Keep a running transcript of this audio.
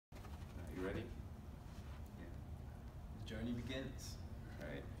journey begins.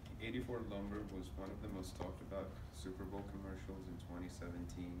 Right. 84 Lumber was one of the most talked about Super Bowl commercials in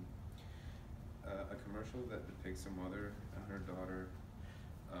 2017. A commercial that depicts a mother and her daughter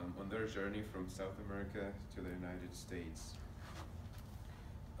on their journey from South America to the United States.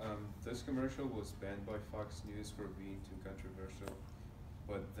 This commercial was banned by Fox News for being too controversial,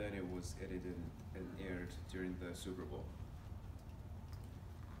 but then it was edited and aired during the Super Bowl.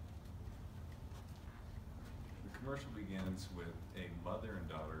 The commercial begins with a mother and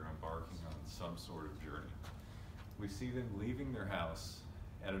daughter embarking on some sort of journey. We see them leaving their house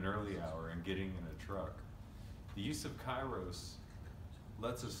at an early hour and getting in a truck. The use of kairos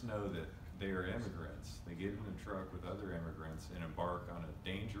lets us know that they are immigrants. They get in a truck with other immigrants and embark on a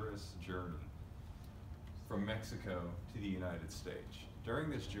dangerous journey from Mexico to the United States. During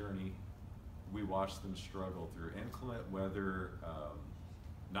this journey, we watch them struggle through inclement weather,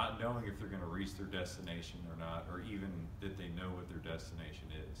 not knowing if they're going to reach their destination or not, or even that they know what their destination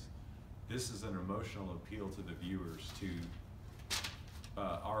is. This is an emotional appeal to the viewers to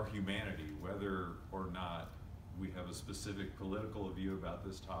our humanity, whether or not we have a specific political view about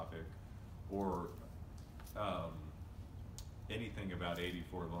this topic or anything about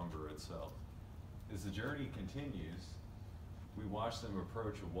 84 Lumber itself. As the journey continues, we watch them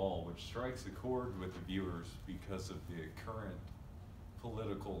approach a wall which strikes a chord with the viewers because of the current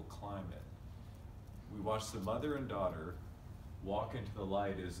political climate. We watch the mother and daughter walk into the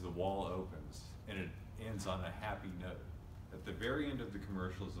light as the wall opens, and it ends on a happy note. At the very end of the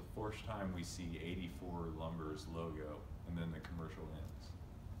commercial is the first time we see 84 Lumber's logo, and then the commercial ends.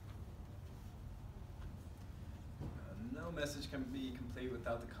 No message can be complete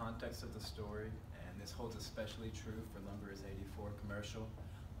without the context of the story, and this holds especially true for Lumber's 84 commercial.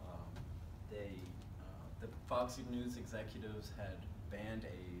 The Fox News executives had banned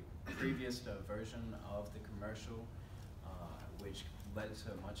a previous version of the commercial, which led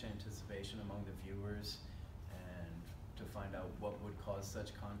to much anticipation among the viewers and to find out what would cause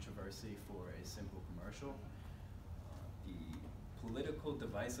such controversy for a simple commercial. The political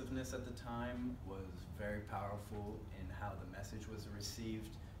divisiveness at the time was very powerful in how the message was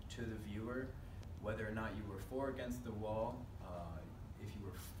received to the viewer, whether or not you were for or against the wall. If you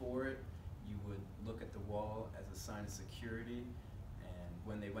were for it, you would look at the wall as a sign of security, and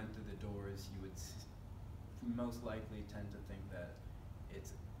when they went through the doors, you would most likely tend to think that it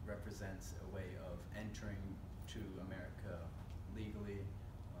represents a way of entering to America legally,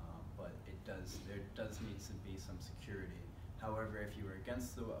 but there does need to be some security. However, if you were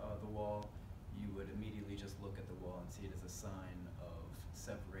against the wall, you would immediately just look at the wall and see it as a sign of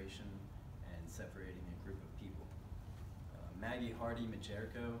separation and separating a group of people. Maggie Hardy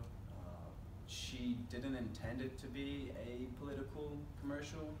Majerko, she didn't intend it to be a political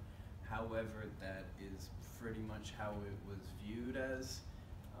commercial. However, that is pretty much how it was viewed as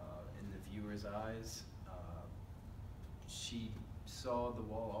in the viewer's eyes. She saw the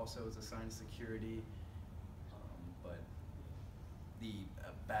wall also as a sign of security, but the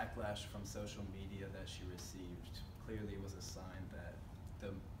backlash from social media that she received clearly was a sign that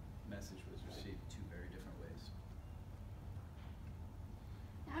the message was received two very different ways.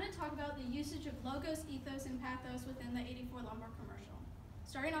 Now to talk about the usage of logos, ethos, and pathos within the 84 Lumber commercial.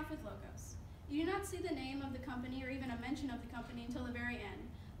 Starting off with logos. You do not see the name of the company or even a mention of the company until the very end.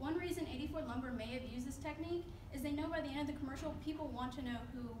 One reason 84 Lumber may have used this technique is they know by the end of the commercial, people want to know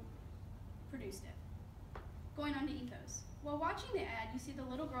who produced it. Going on to ethos. While watching the ad, you see the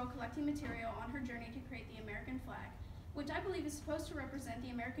little girl collecting material on her journey to create the American flag, which I believe is supposed to represent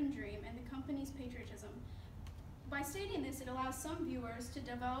the American dream and the company's patriotism. By stating this, it allows some viewers to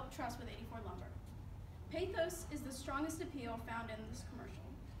develop trust with 84 Lumber. Pathos is the strongest appeal found in this commercial.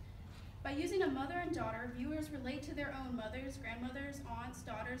 By using a mother and daughter, viewers relate to their own mothers, grandmothers, aunts,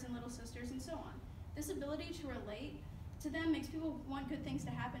 daughters, and little sisters, and so on. This ability to relate to them makes people want good things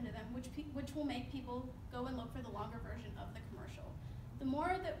to happen to them, which will make people go and look for the longer version of the commercial. The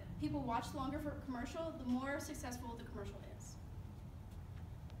more that people watch the longer commercial, the more successful the commercial is.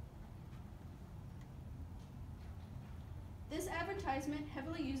 This advertisement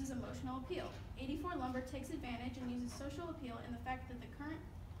heavily uses emotional appeal. 84 Lumber takes advantage and uses social appeal in the fact that the current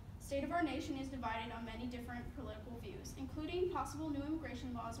state of our nation is divided on many different political views, including possible new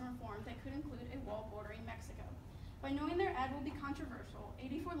immigration laws and reform that could include a wall bordering Mexico. By knowing their ad will be controversial,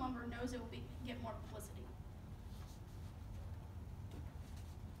 84 Lumber knows it will get more publicity.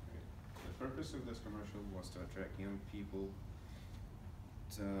 The purpose of this commercial was to attract young people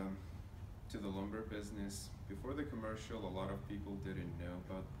to the lumber business. Before the commercial, a lot of people didn't know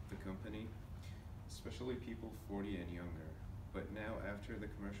about the company, especially people 40 and younger. But now, after the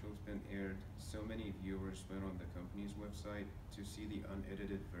commercial's been aired, so many viewers went on the company's website to see the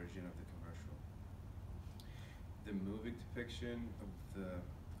unedited version of the commercial. The movie depiction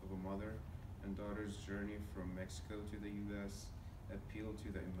of a mother and daughter's journey from Mexico to the U.S. appealed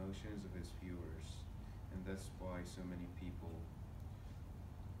to the emotions of its viewers, and that's why so many people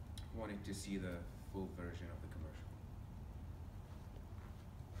wanted to see the full version of the commercial.